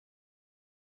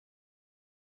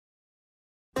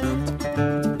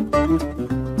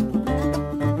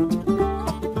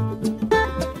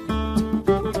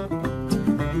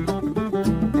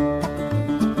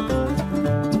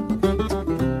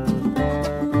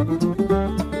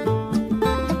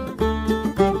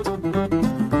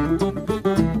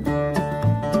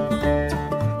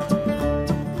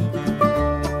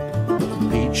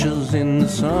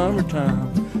summertime,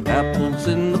 apples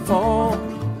in the fall.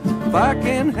 If I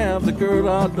can't have the girl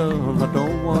I love, I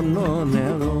don't want none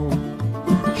at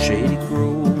all. Shady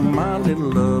Grove, my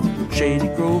little love, Shady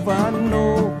Grove, I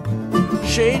know.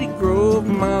 Shady Grove,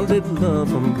 my little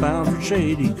love, I'm bound for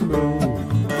Shady Grove.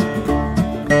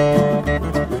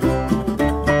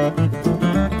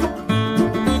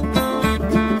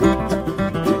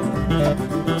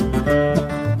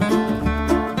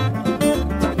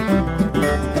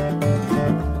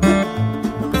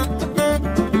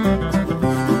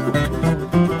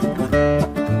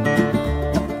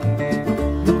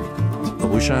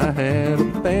 Wish I had a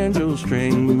banjo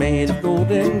string made of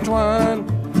golden twine.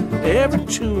 Every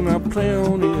tune I play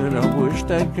on it, I wish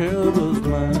that girl was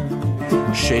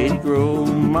mine. Shady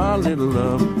Grove, my little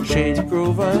love, Shady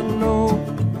Grove, I know.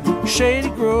 Shady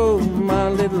Grove, my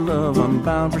little love, I'm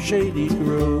bound for Shady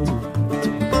Grove.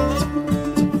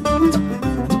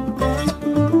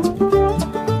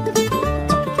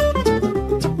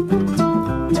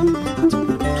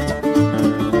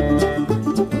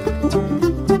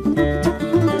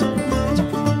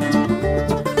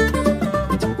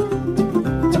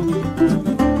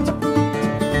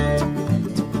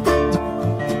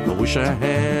 Wish I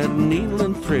had a needle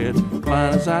and thread,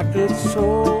 fine as I could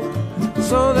sew,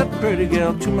 so that pretty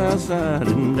gal to my side,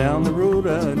 and down the road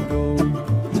I'd go.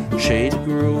 Shady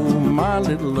Grove, my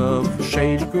little love,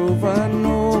 Shady Grove, I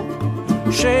know.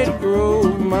 Shady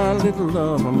Grove, my little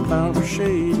love, I'm bound for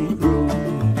Shady Grove.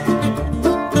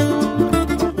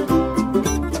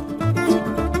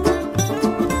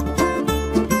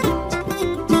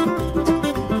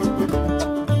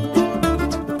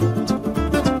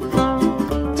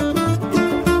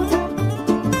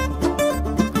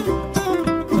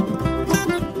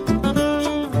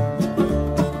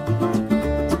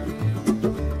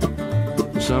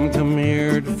 Some come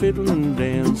here to fiddle and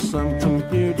dance, some come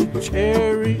here to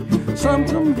cherry, some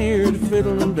come here to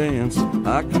fiddle and dance,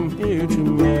 I come here to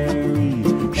marry.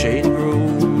 Shady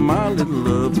Grove, my little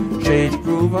love, Shady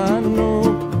Grove, I know.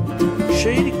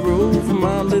 Shady Grove,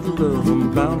 my little love,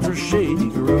 I'm bound for Shady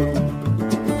Grove.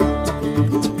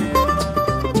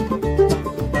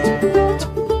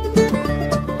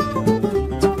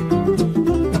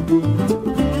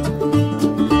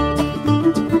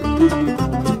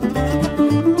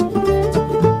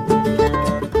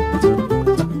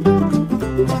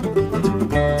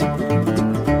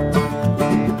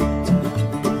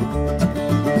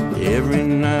 Every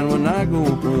night when I go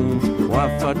home,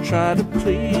 wife, I try to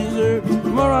please her. The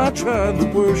more I try, the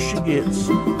worse she gets.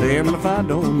 Damn if I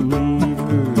don't leave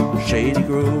her. Shady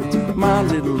Grove, my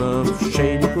little love,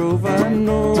 Shady Grove, I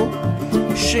know.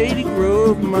 Shady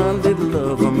Grove, my little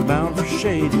love, I'm bound for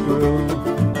Shady Grove.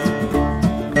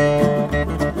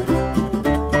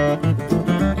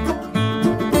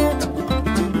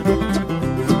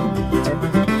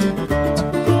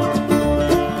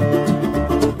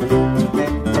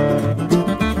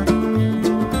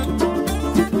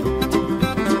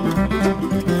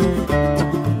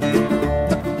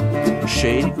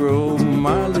 Shady Grove,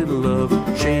 my little love,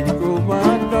 Shady Grove,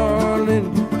 my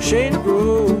darling. Shady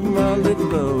Grove, my little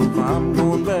love, I'm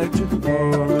going back to the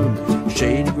Harlem.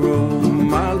 Shady Grove,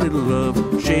 my little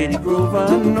love, Shady Grove,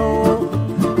 I know.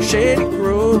 Shady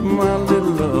Grove, my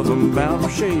little love, I'm bound for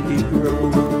Shady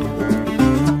Grove.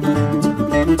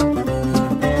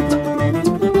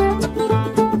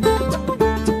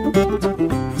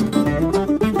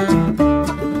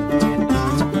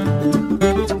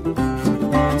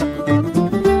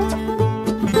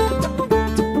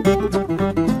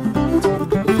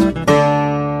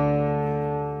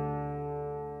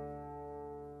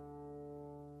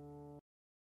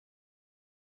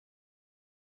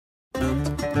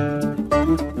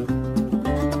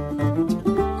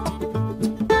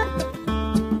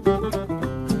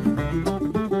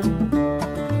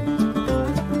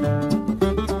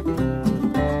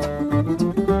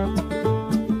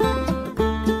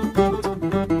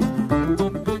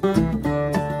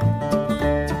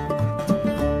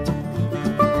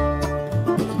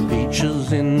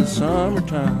 Peaches in the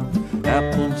summertime,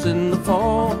 apples in the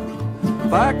fall.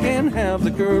 If I can't have the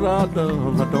girl I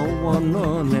love, I don't want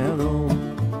none at all.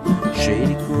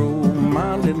 Shady Grove,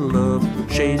 my little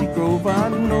love, Shady Grove, I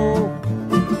know.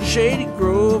 Shady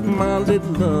Grove, my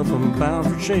little love, I'm bound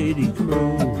for Shady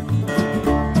Grove.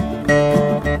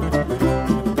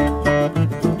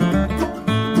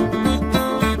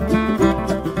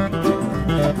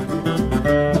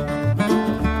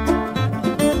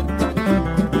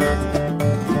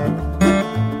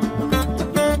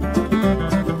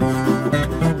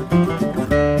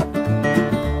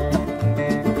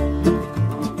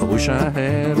 Wish I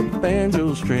had a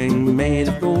banjo string made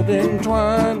of golden twine.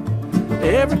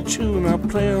 Every tune I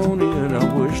play on it,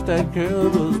 I wish that girl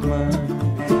was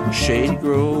mine. Shady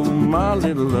Grove, my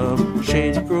little love,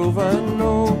 Shady Grove, I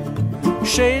know.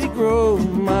 Shady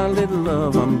Grove, my little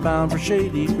love, I'm bound for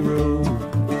Shady Grove.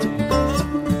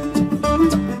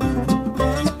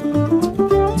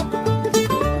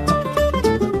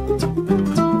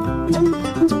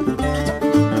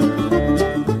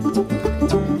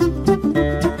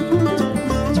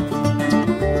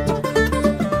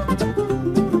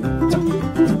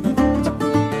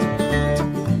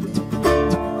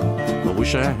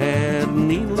 Wish I had a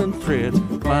needle and thread,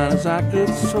 fine as I could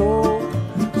sew,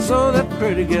 so that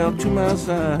pretty gal to my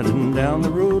side, and down the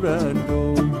road I'd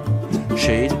go.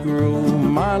 Shady Grove,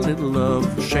 my little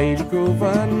love, Shady Grove,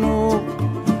 I know.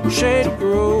 Shady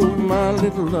Grove, my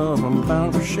little love, I'm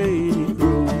bound for Shady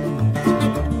Grove.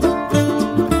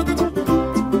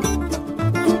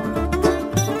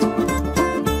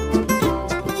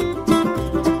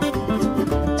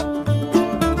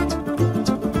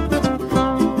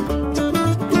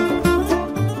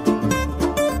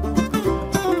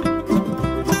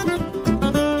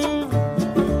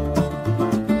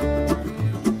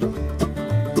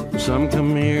 Some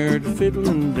come here to fiddle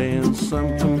and dance,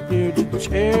 some come here to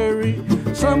cherry,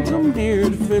 some come here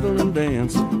to fiddle and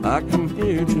dance, I come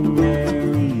here to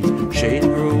marry. Shady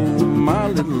Grove, my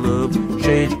little love,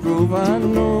 Shady Grove, I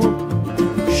know.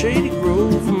 Shady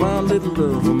Grove, my little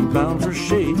love, I'm bound for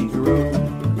Shady Grove.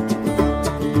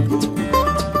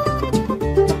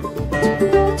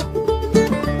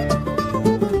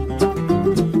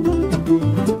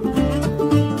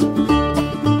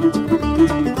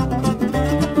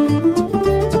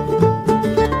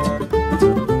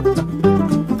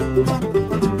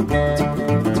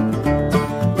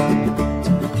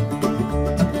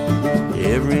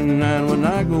 Every night when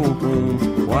I go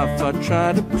home, wife, I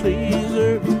try to please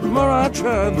her. The more I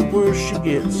try, the worse she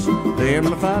gets. Damn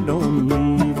if I don't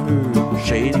leave her.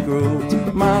 Shady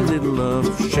Grove, my little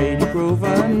love, Shady Grove,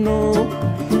 I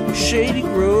know. Shady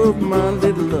Grove, my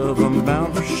little love, I'm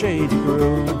bound for Shady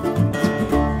Grove.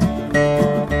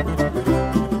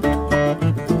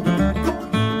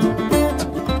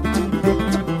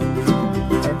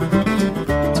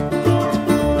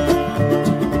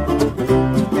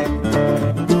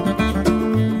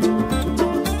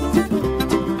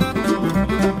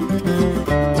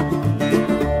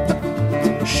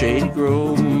 Shady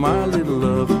Grove, my little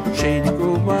love, Shady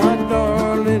Grove, my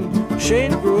darling.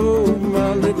 Shady Grove,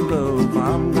 my little love,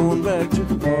 I'm going back to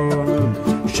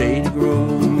Harlem. Shady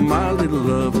Grove, my little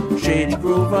love, Shady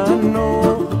Grove, I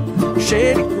know.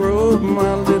 Shady Grove,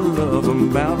 my little love, I'm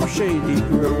bound for Shady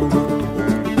Grove.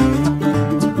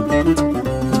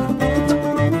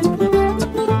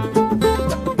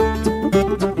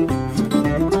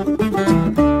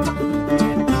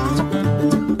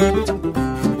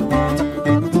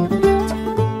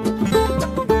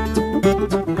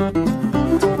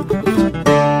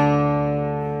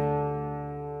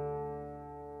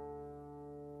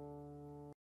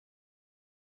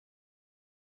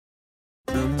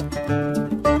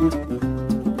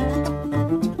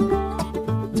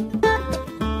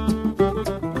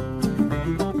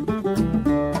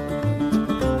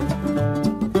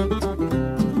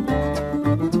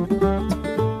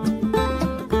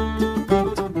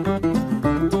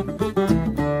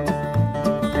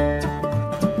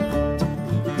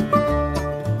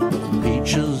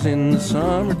 Peaches in the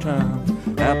summertime,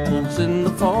 apples in the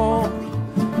fall.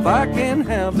 If I can't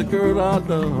have the girl I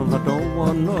love, I don't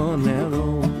want none at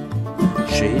all.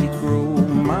 Shady Grove,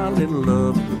 my little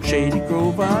love, Shady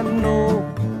Grove, I know.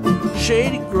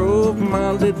 Shady Grove,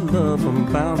 my little love,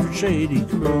 I'm bound for Shady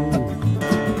Grove.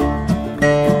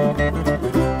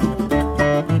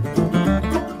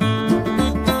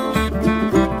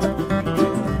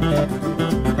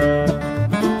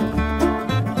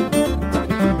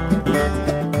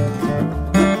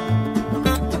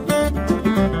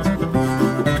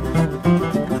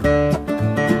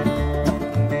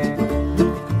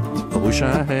 Wish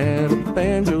I had a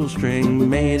banjo string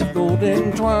made of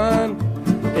golden twine.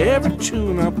 Every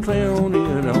tune I play on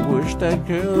it, I wish that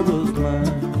girl was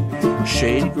mine.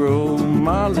 Shady Grove,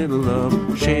 my little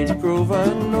love, Shady Grove, I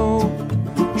know.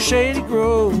 Shady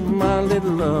Grove, my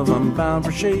little love, I'm bound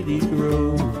for Shady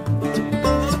Grove.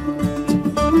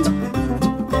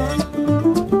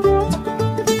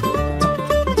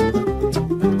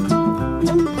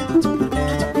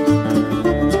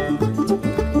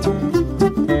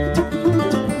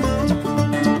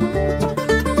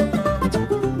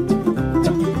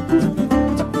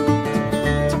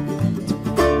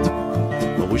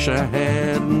 Wish I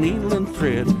had a needle and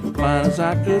thread, fine as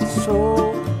I could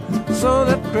sew, saw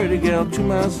that pretty gal to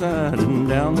my side, and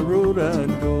down the road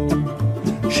I'd go.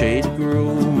 Shady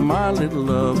Grove, my little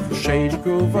love, Shady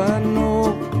Grove I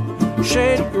know.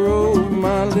 Shady Grove,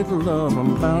 my little love,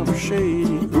 I'm bound for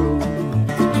Shady Grove.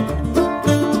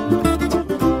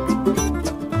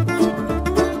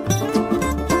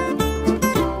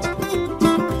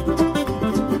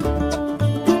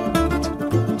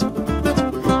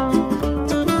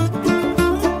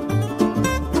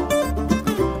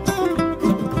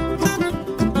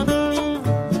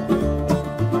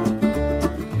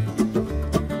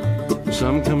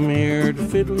 Some come here to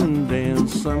fiddle and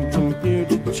dance, some come here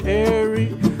to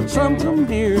cherry, some come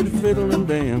here to fiddle and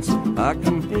dance, I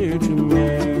come here to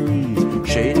marry.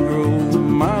 Shady Grove,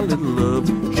 my little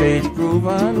love, Shady Grove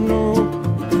I know.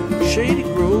 Shady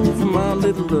Grove, my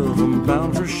little love, I'm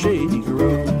bound for Shady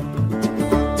Grove.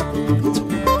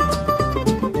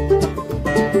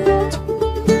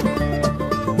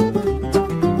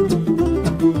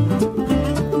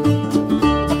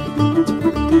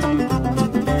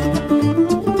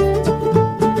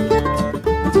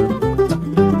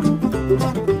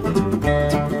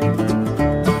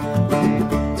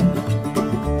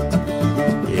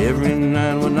 Every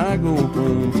night when I go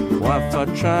home, wife, I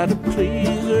try to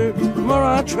please her. The more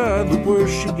I try, the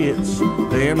worse she gets.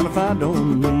 Damn if I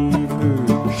don't leave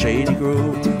her. Shady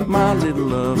Grove, my little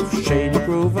love, Shady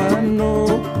Grove I know.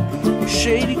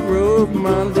 Shady Grove,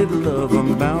 my little love,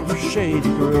 I'm bound for Shady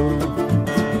Grove.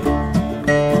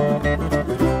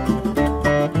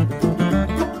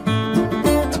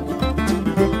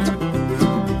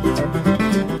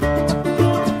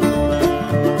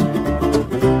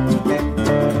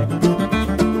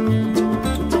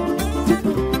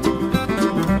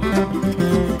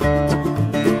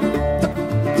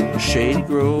 Shady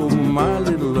Grove, my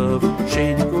little love,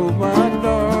 Shady Grove, my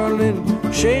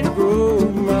darling. Shady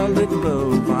Grove, my little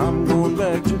love, I'm going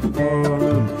back to the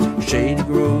Harlem. Shady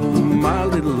Grove, my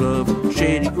little love,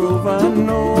 Shady Grove, I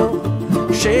know.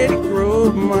 Shady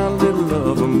Grove, my little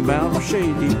love, I'm bound for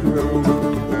Shady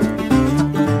Grove.